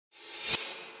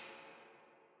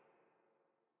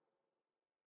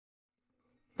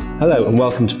Hello and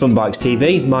welcome to FunBikes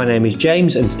TV. My name is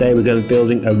James and today we're going to be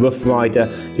building a Roughrider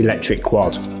electric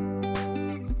quad.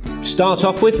 To start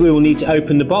off with, we will need to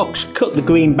open the box, cut the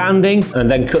green banding and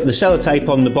then cut the sellotape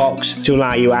on the box to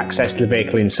allow you access to the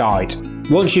vehicle inside.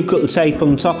 Once you've cut the tape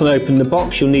on the top and opened the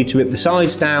box, you'll need to rip the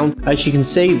sides down. As you can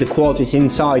see, the quad is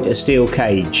inside a steel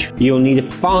cage. You'll need a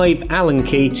 5 Allen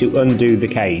key to undo the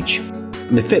cage.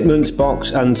 The fitment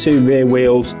box and 2 rear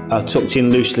wheels are tucked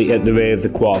in loosely at the rear of the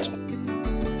quad.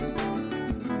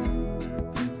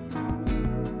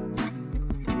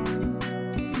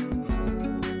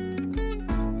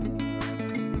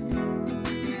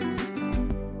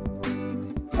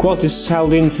 Quad is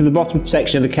held into the bottom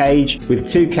section of the cage with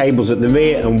 2 cables at the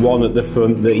rear and 1 at the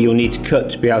front that you'll need to cut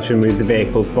to be able to remove the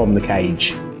vehicle from the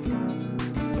cage.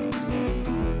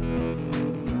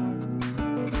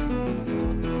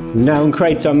 Now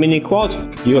uncrate our mini quad.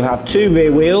 You'll have 2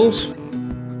 rear wheels,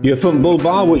 your front bull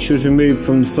bar which was removed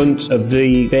from the front of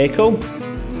the vehicle,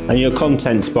 and your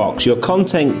contents box. Your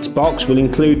contents box will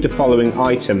include the following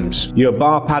items: your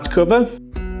bar pad cover,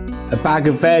 a bag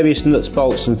of various nuts,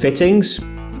 bolts and fittings,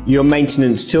 your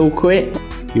maintenance tool kit,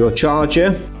 your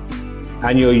charger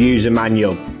and your user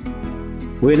manual.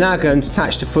 We're now going to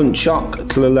attach the front shock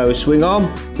to the lower swing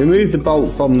arm, remove the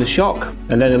bolt from the shock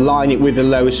and then align it with the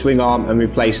lower swing arm and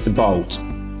replace the bolt.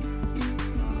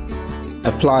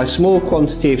 Apply a small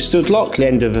quantity of stud lock to the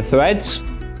end of the threads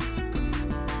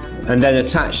and then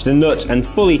attach the nut and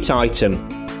fully tighten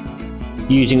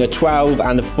using a 12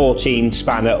 and a 14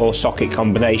 spanner or socket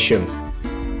combination.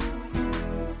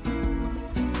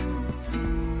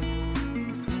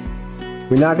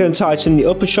 We're now going to tighten the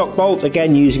upper shock bolt,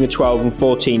 again using a 12 and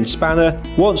 14 spanner.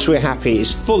 Once we're happy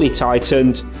it's fully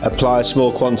tightened, apply a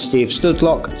small quantity of stud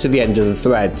lock to the end of the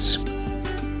threads.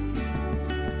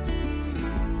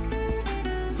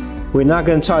 We're now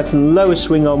going to tighten the lower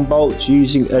swing arm bolt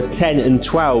using a 10 and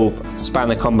 12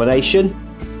 spanner combination.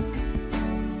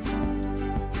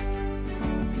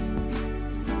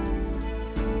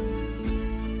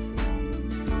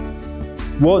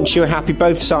 Once you're happy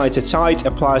both sides are tight,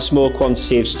 apply a small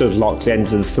quantity of stud lock to the end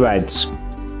of the threads.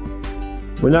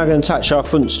 We're now going to attach our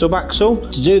front stub axle.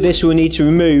 To do this we'll need to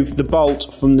remove the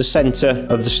bolt from the centre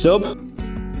of the stub.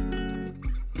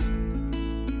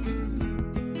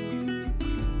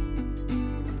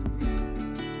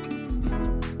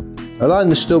 Align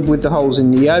the stub with the holes in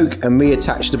the yoke and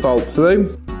reattach the bolt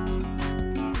through,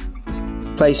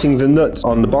 placing the nut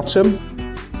on the bottom.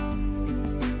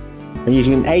 And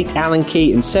using an 8 Allen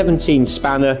key and 17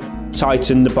 spanner,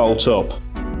 tighten the bolt up.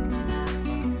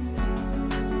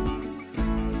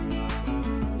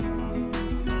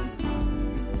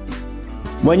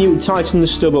 When you tighten the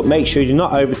stub up, make sure you do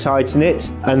not over tighten it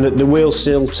and that the wheel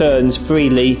still turns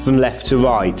freely from left to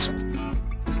right.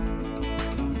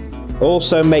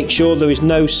 Also make sure there is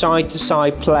no side to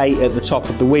side play at the top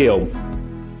of the wheel.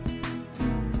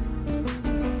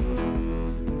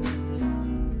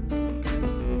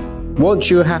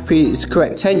 Once you're happy it's the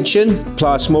correct tension,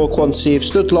 apply a small quantity of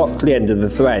stud lock to the end of the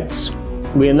threads.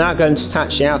 We are now going to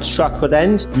attach the outer track rod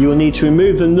end. You will need to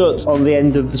remove the nut on the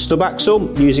end of the stub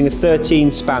axle using a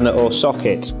 13 spanner or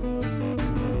socket.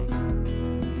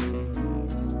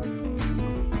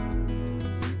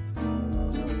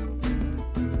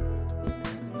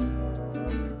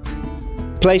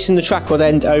 Placing the track rod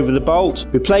end over the bolt,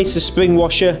 replace the spring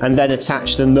washer and then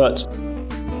attach the nut.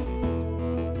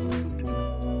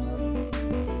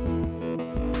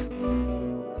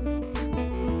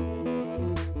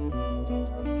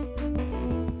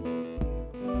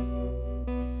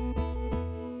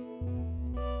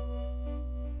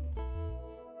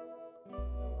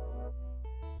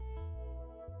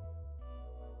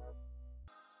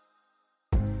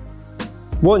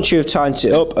 Once you have tightened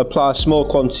it up, apply a small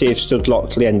quantity of stud lock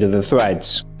to the end of the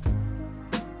threads.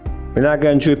 We're now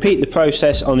going to repeat the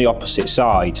process on the opposite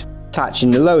side. Attaching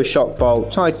the lower shock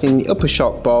bolt, tightening the upper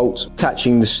shock bolt,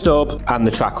 attaching the stub and the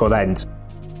track rod end.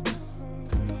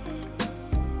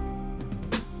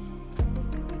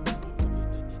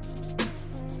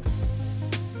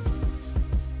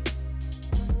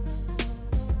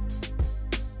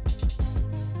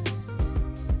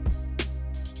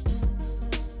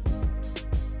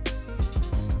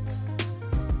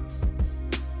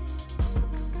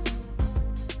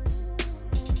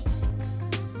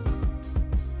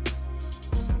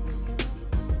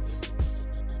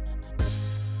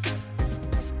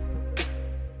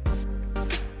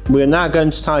 We are now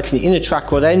going to tighten the inner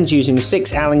track rod end using a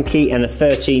 6 Allen key and a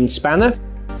 13 spanner.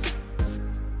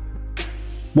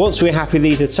 Once we're happy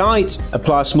these are tight,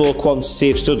 apply a small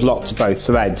quantity of stud lock to both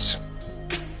threads.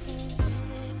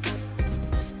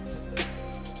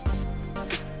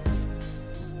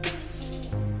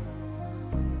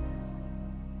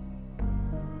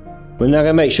 We're now going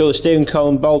to make sure the steering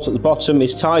column bolt at the bottom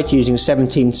is tight using a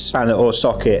 17 spanner or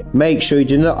socket. Make sure you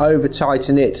do not over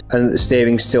tighten it and that the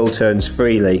steering still turns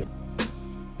freely.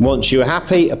 Once you are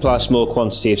happy, apply a small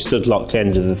quantity of stud lock to the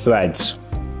end of the threads.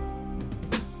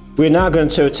 We're now going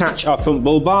to attach our front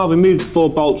bull bar. Remove the 4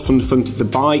 bolts from the front of the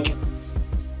bike.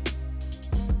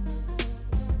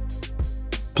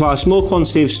 Apply a small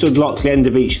quantity of stud lock to the end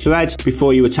of each thread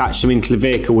before you attach them into the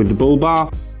vehicle with the bull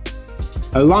bar.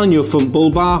 Align your front bull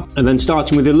bar and then,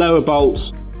 starting with the lower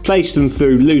bolts, place them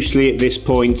through loosely at this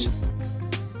point.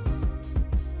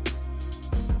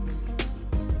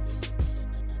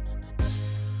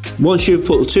 Once you've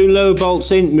put the 2 lower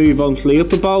bolts in, move on to the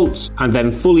upper bolts and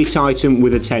then fully tighten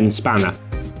with a 10 spanner.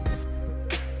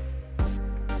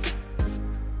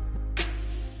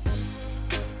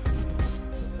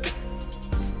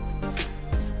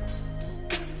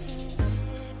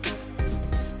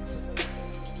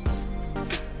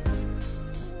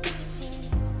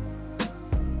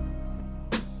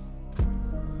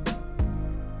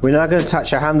 We're now going to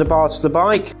attach our handlebar to the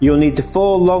bike. You'll need the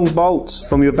 4 long bolts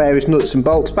from your various nuts and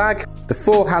bolts bag, the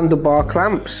 4 handlebar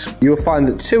clamps. You'll find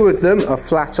that 2 of them are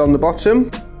flat on the bottom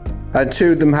and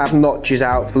 2 of them have notches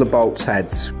out for the bolts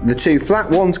heads. The 2 flat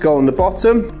ones go on the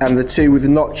bottom and the 2 with the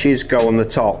notches go on the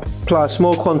top. Apply a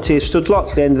small quantity of stud lock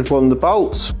to the end of one of the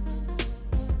bolts.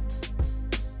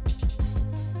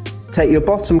 Take your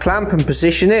bottom clamp and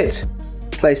position it.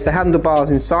 Place the handlebars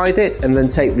inside it and then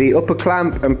take the upper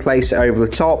clamp and place it over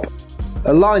the top.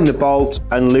 Align the bolt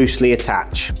and loosely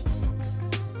attach.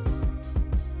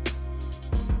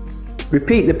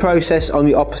 Repeat the process on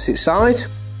the opposite side.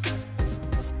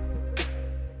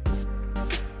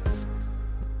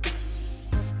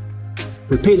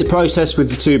 Repeat the process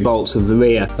with the 2 bolts of the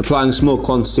rear, applying a small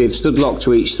quantity of stud lock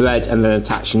to each thread and then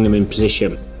attaching them in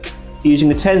position.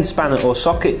 Using a 10 spanner or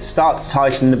socket, start to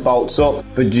tighten the bolts up,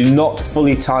 but do not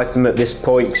fully tighten them at this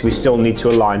point because we still need to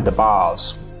align the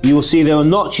bars. You will see there are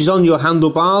notches on your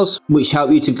handlebars which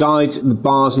help you to guide the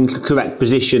bars into the correct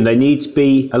position. They need to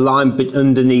be aligned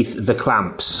underneath the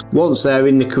clamps. Once they're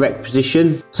in the correct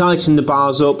position, tighten the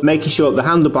bars up, making sure that the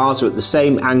handlebars are at the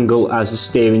same angle as the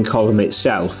steering column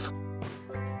itself.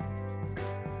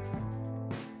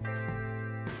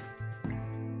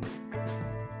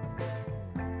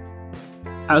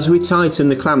 As we tighten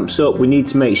the clamps up, we need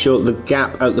to make sure the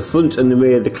gap at the front and the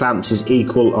rear of the clamps is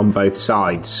equal on both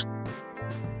sides.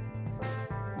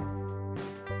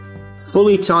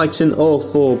 Fully tighten all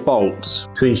 4 bolts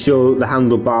to ensure that the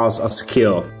handlebars are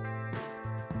secure.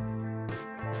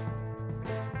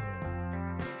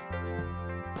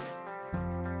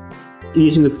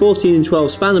 Using the 14 and 12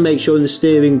 spanner, make sure the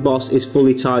steering boss is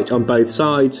fully tight on both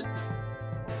sides.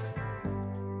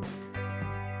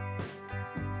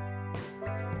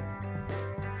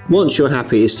 Once you're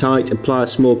happy it's tight, apply a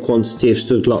small quantity of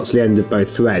stud lock to the end of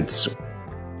both threads.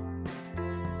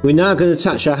 We're now going to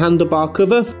attach our handlebar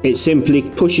cover. It simply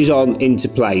pushes on into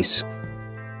place.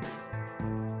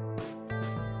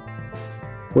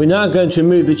 We're now going to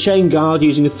remove the chain guard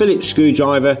using a Phillips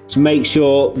screwdriver to make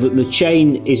sure that the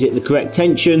chain is at the correct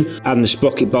tension and the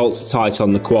sprocket bolts are tight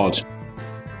on the quad.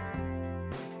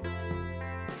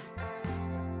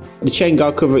 The chain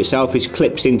guard cover itself is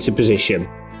clips into position.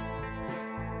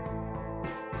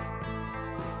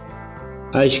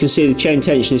 As you can see, the chain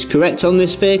tension is correct on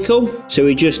this vehicle, so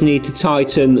we just need to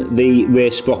tighten the rear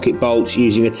sprocket bolts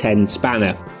using a 10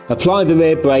 spanner. Apply the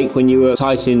rear brake when you are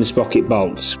tightening the sprocket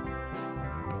bolts.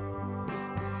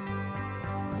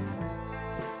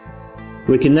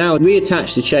 We can now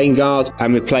reattach the chain guard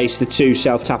and replace the 2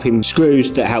 self-tapping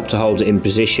screws that help to hold it in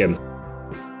position.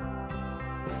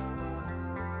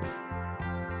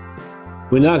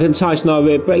 We're now going to tighten our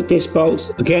rear brake disc bolts,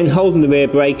 again holding the rear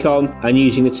brake on and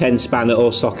using a 10 spanner or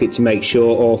socket to make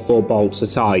sure all 4 bolts are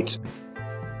tight.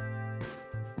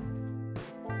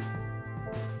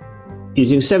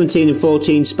 Using 17 and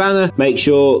 14 spanner, make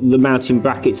sure the mounting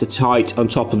brackets are tight on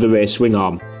top of the rear swing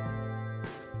arm.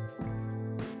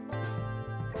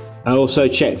 And also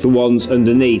check the ones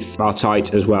underneath are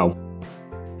tight as well.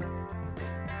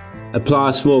 Apply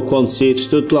a small quantity of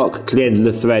stud lock to the end of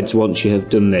the threads once you have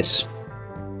done this.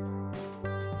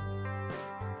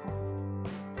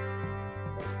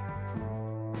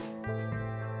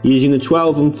 Using a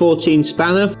 12 and 14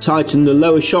 spanner, tighten the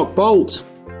lower shock bolt.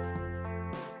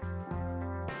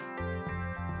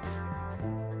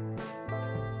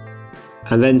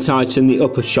 And then tighten the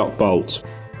upper shock bolt.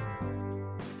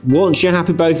 Once you're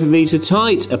happy both of these are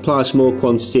tight, apply a small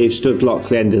quantity of stud lock to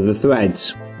the end of the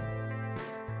threads.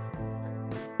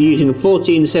 Using a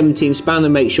 14 and 17 spanner,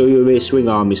 make sure your rear swing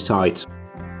arm is tight.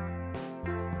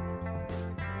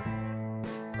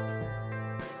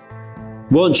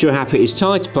 Once you're happy it's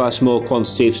tight, apply a small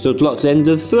quantity of stud lock to the end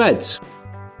of the threads.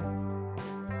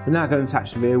 We're now going to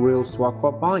attach the rear wheels to our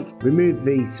quad bike. Remove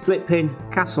the split pin,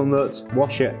 castle nut,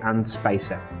 washer and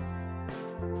spacer.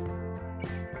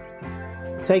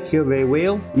 Take your rear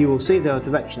wheel. You will see there are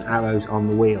direction arrows on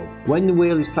the wheel. When the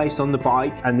wheel is placed on the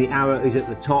bike and the arrow is at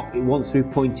the top, it wants to be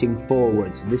pointing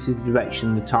forwards. This is the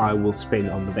direction the tyre will spin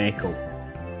on the vehicle.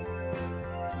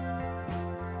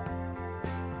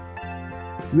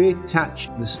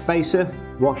 Reattach the spacer,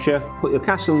 washer, put your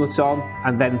castle nut on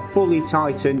and then fully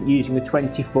tighten using a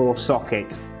 24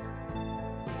 socket.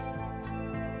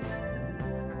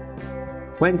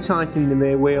 When tightening the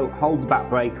rear wheel, hold the back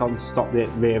brake on to stop the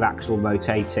rear axle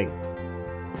rotating.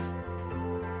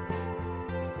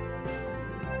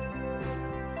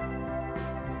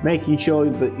 Making sure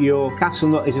that your castle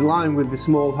nut is aligned with the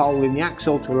small hole in the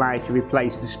axle to allow you to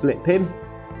replace the split pin.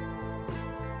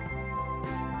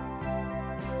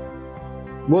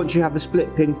 Once you have the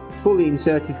split pin fully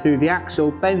inserted through the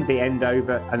axle, bend the end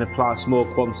over and apply a small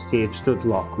quantity of stud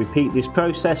lock. Repeat this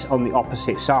process on the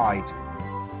opposite side.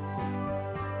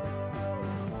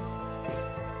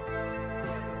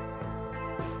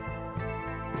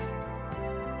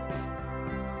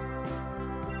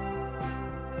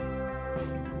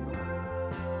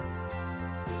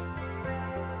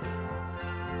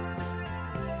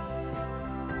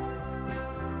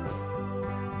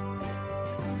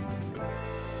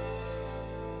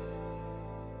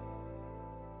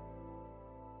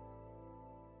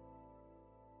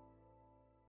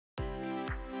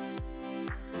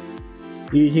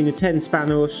 Using a 10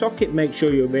 spanner or socket, make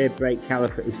sure your rear brake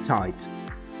caliper is tight.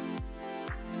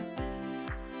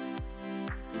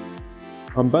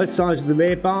 On both sides of the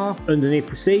rear bar, underneath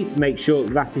the seat, make sure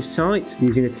that is tight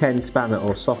using a 10 spanner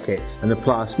or socket and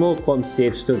apply a small quantity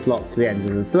of stud lock to the end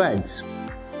of the threads.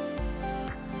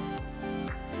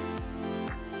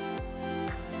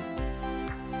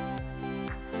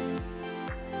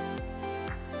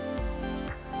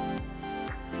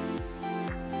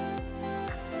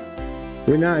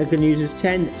 We're now going to use a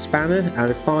 10 spanner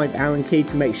and a 5 Allen key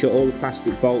to make sure all the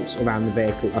plastic bolts around the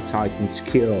vehicle are tight and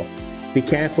secure. Be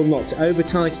careful not to over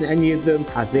tighten any of them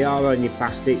as they are only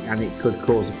plastic and it could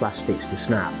cause the plastics to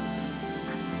snap.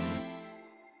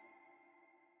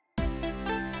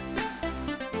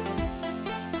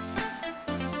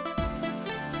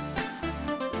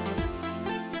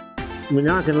 We're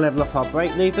now going to level up our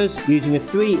brake levers. Using a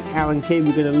 3 Allen key,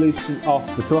 we're going to loosen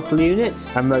off the throttle unit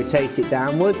and rotate it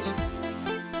downwards.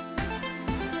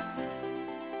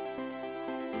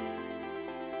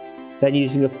 Then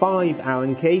using a 5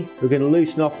 Allen key, we're going to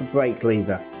loosen off the brake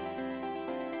lever.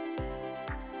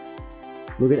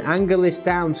 We're going to angle this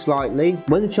down slightly.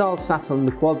 When the child sat on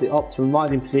the quad, the optimum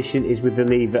riding position is with the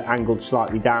lever angled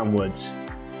slightly downwards.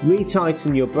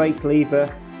 Retighten your brake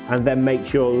lever and then make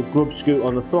sure the grub screw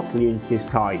on the throttle unit is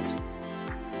tight.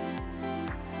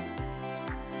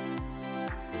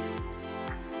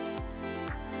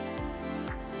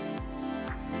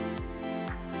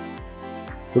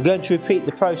 We're going to repeat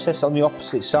the process on the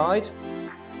opposite side.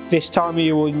 This time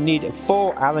you will need a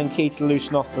 4 Allen key to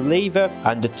loosen off the lever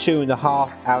and a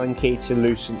 2.5 Allen key to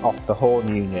loosen off the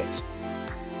horn unit.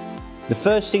 The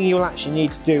first thing you'll actually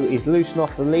need to do is loosen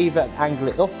off the lever and angle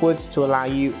it upwards to allow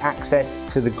you access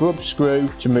to the grub screw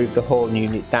to move the horn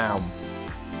unit down.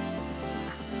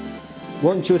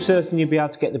 Once you're certain you'll be able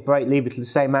to get the brake lever to the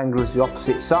same angle as the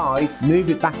opposite side, move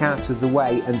it back out of the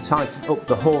way and tighten up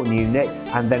the horn unit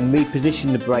and then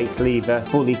reposition the brake lever,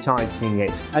 fully tightening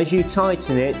it. As you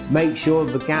tighten it, make sure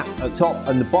the gap at the top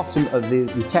and the bottom of the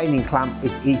retaining clamp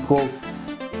is equal.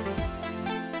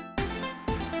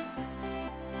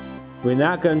 We're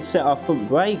now going to set our front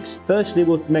brakes. Firstly,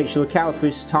 we'll make sure the caliper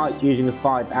is tight using a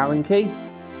 5 Allen key.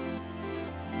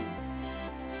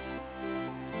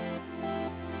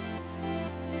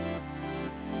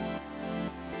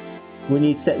 We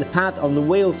need to set the pad on the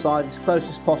wheel side as close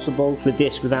as possible to the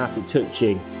disc without it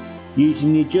touching.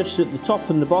 Using the adjuster at the top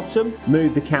and the bottom,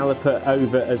 move the caliper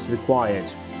over as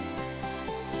required.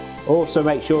 Also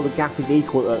make sure the gap is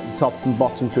equal at the top and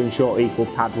bottom to ensure equal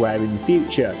pad wear in the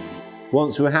future.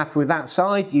 Once we're happy with that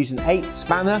side, use an 8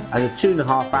 spanner and a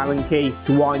 2.5 Allen key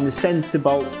to wind the centre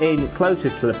bolt in closer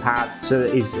to the pad so that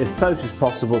it is as close as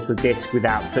possible to the disc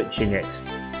without touching it.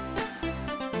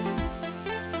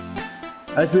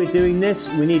 As we're doing this,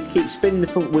 we need to keep spinning the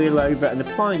front wheel over and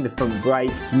applying the front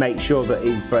brake to make sure that it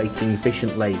is braking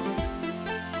efficiently.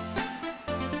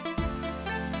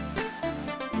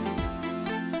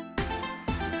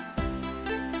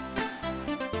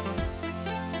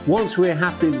 Once we're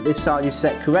happy that this side is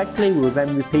set correctly, we'll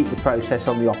then repeat the process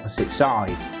on the opposite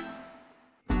side.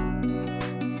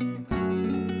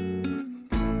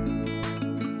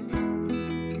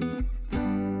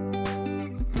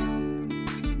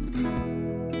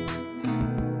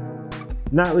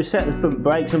 Now we set the front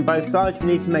brakes on both sides, we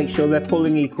need to make sure they're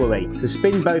pulling equally. So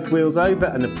spin both wheels over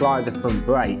and apply the front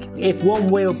brake. If one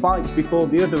wheel bites before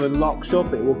the other and locks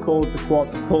up, it will cause the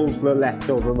quad to pull to the left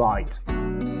or the right.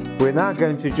 We're now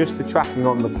going to adjust the tracking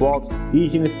on the quad.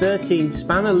 Using a 13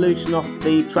 spanner, loosen off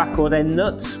the track rod end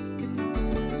nuts.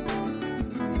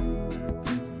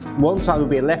 One side will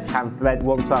be a left hand thread,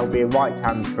 one side will be a right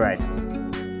hand thread.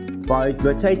 By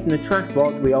rotating the track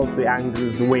rod, we alter the angle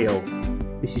of the wheel.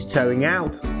 This is towing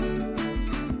out,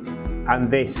 and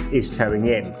this is towing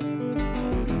in.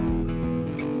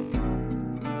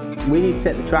 We need to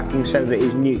set the tracking so that it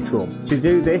is neutral. To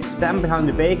do this, stand behind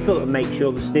the vehicle and make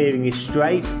sure the steering is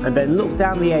straight, and then look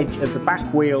down the edge of the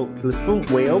back wheel to the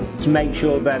front wheel to make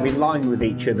sure they're in line with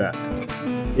each other,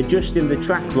 adjusting the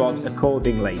track rod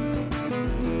accordingly.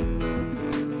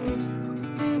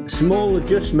 A small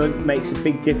adjustment makes a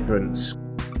big difference.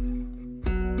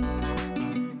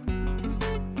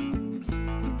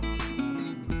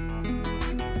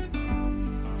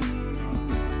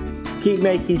 Keep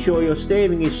making sure your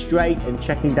steering is straight and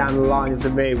checking down the line of the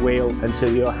rear wheel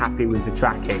until you're happy with the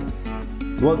tracking.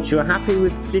 Once you're happy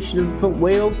with the position of the front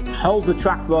wheel, hold the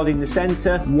track rod in the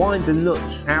centre, wind the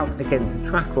nuts out against the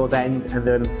track rod end and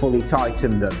then fully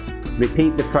tighten them.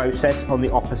 Repeat the process on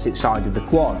the opposite side of the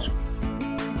quad.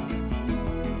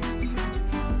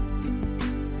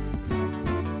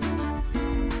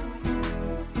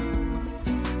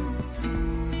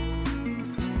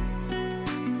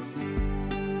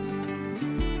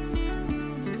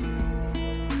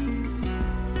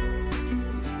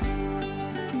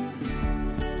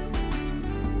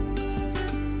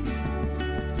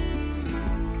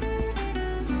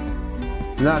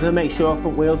 Now I'm going to make sure our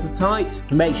front wheels are tight.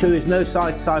 Make sure there's no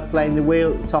side-to-side play in the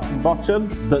wheel at the top and bottom,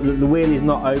 but that the wheel is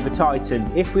not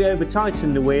over-tightened. If we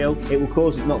over-tighten the wheel, it will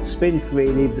cause it not to spin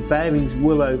freely. The bearings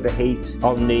will overheat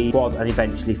on the quad and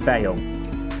eventually fail.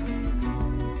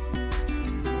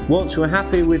 Once we're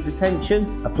happy with the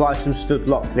tension, apply some stud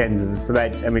lock to the end of the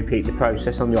threads and repeat the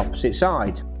process on the opposite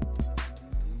side.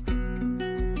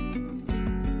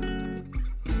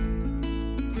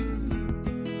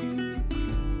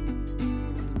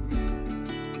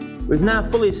 We've now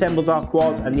fully assembled our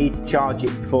quad and need to charge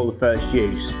it before the first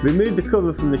use. Remove the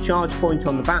cover from the charge point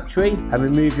on the battery and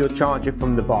remove your charger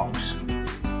from the box.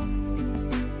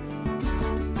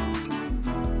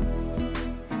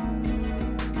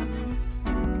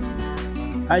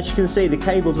 As you can see, the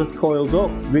cables are coiled up.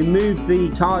 Remove the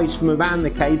ties from around the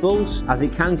cables, as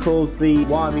it can cause the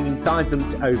wiring inside them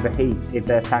to overheat if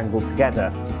they're tangled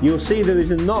together. You'll see there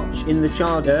is a notch in the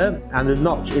charger and a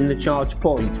notch in the charge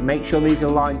point. Make sure these are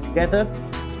aligned together.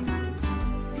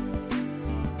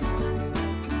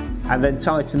 And then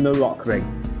tighten the lock ring.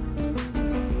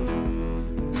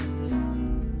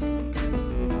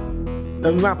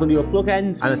 Unravel your plug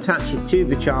end and attach it to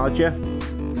the charger.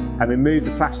 And remove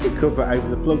the plastic cover over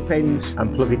the plug pins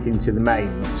and plug it into the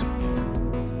mains.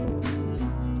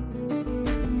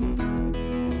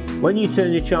 When you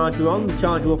turn your charger on, the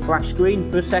charger will flash green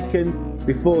for a second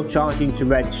before charging to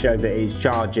red to show that it is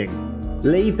charging.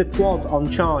 Leave the quad on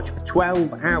charge for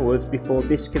 12 hours before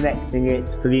disconnecting it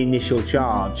for the initial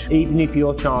charge, even if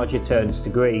your charger turns to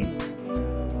green.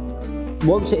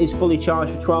 Once it is fully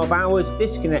charged for 12 hours,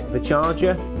 disconnect the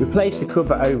charger, replace the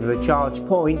cover over the charge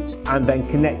point, and then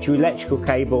connect your electrical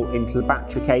cable into the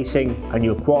battery casing, and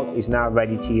your quad is now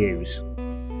ready to use.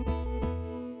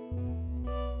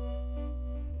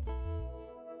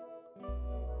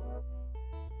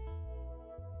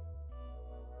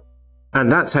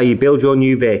 And that's how you build your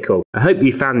new vehicle. I hope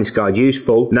you found this guide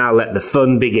useful. Now let the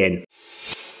fun begin.